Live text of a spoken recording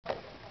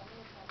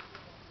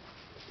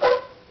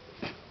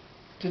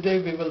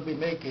Today we will be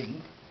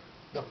making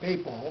the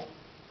paper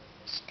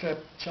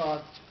strip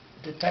charge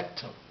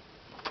detector,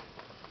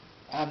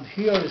 and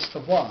here is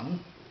the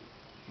one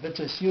which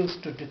is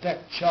used to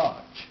detect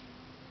charge.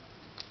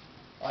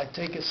 I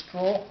take a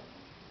straw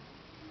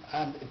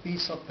and a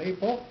piece of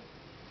paper.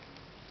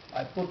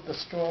 I put the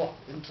straw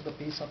into the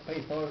piece of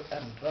paper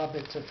and rub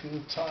it a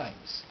few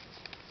times,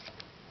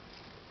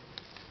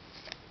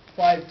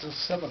 5 to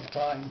 7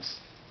 times.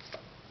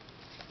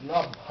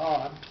 Rub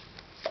hard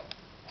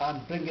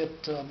and bring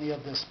it near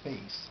this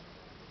piece.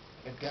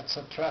 It gets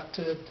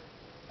attracted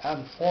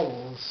and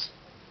follows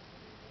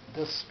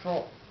this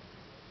straw.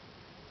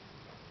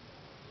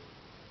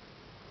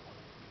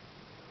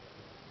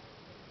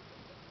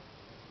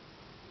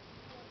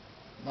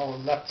 Now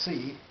let's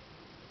see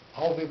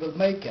how we will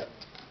make it.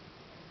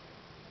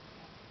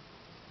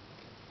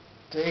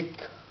 Take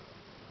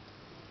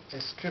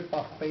a strip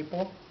of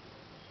paper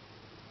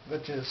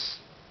which is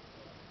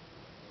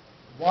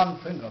 1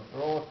 finger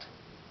broad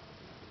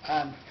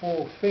and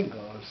 4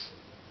 fingers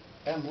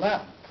in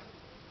length.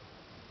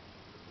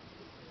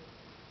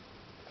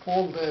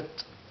 Fold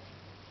it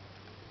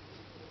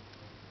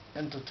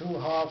into 2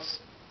 halves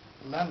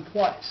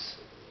lengthwise.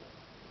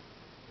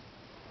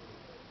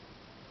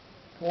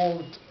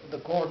 Fold the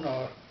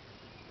corner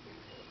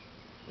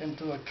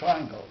into a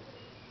triangle.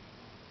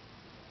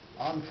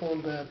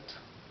 Unfold it.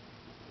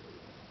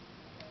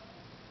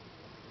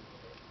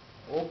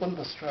 Open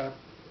the strip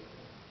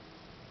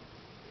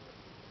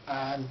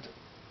and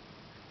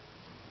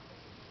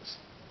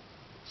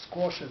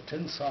squash it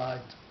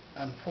inside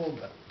and fold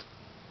it.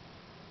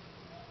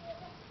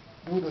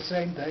 Do the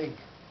same thing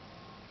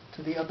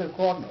to the other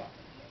corner.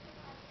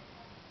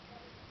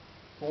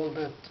 Fold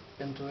it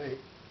into a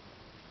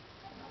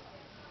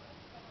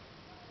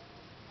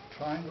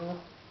triangle,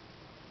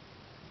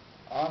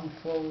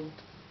 unfold,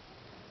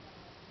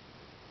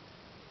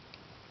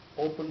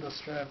 open the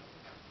strip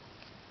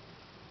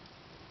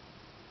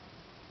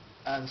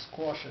and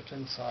squash it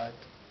inside.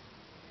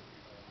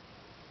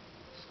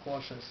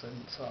 Squash it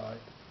inside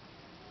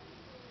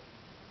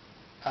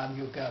and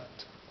you get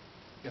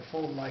a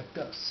fold like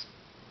this.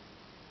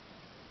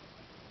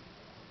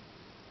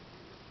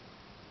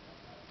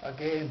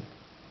 Again,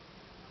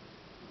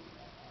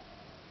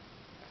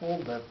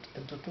 fold it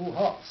into 2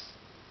 halves.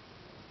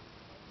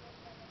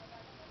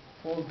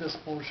 Fold this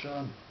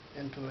portion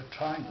into a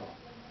triangle.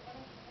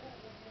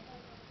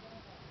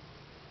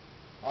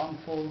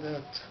 Unfold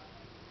it,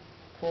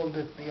 fold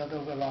it the other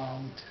way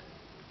around,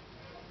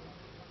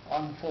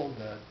 unfold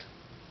it,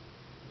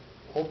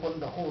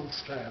 open the whole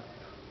strip,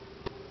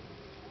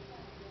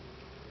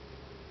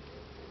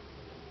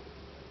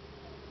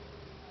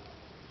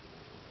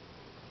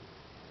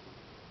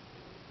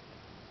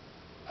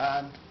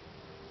 and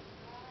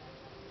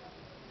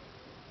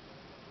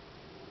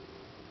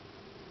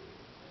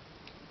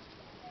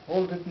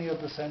hold it near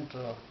the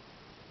center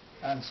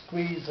and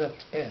squeeze it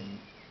in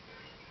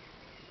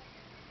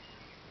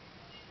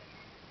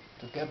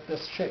to get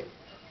this shape.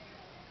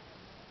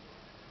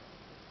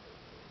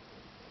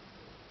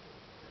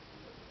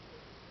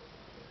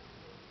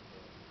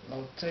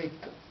 Now take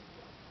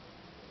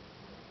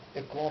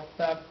a cloth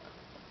pack,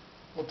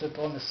 put it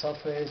on a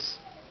surface,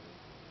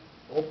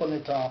 open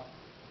it up,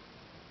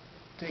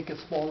 take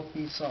a small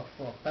piece of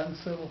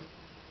pencil,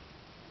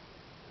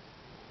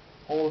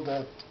 hold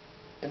it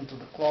into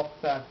the cloth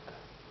pack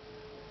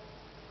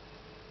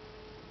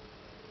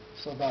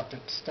so that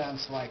it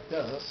stands like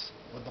this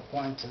with the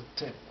pointed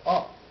tip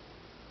up.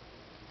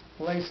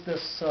 Place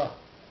this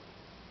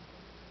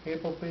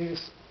paper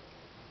piece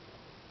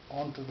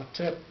onto the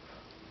tip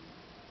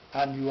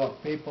and your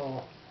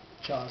paper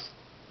charge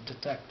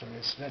detector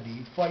is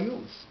ready for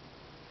use.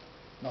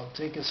 Now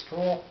take a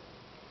straw,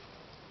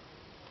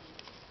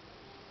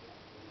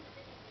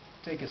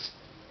 take a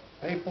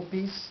paper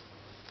piece,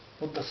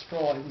 put the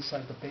straw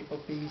inside the paper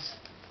piece,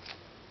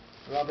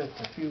 rub it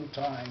a few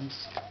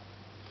times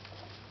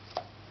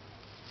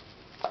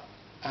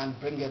and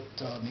bring it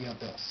near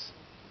this,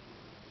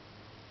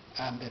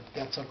 and it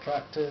gets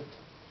attracted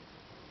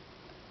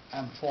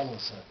and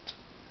follows it.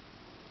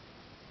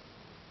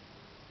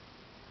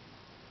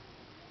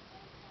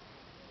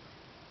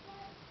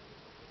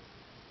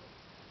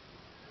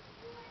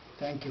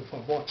 Thank you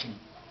for watching.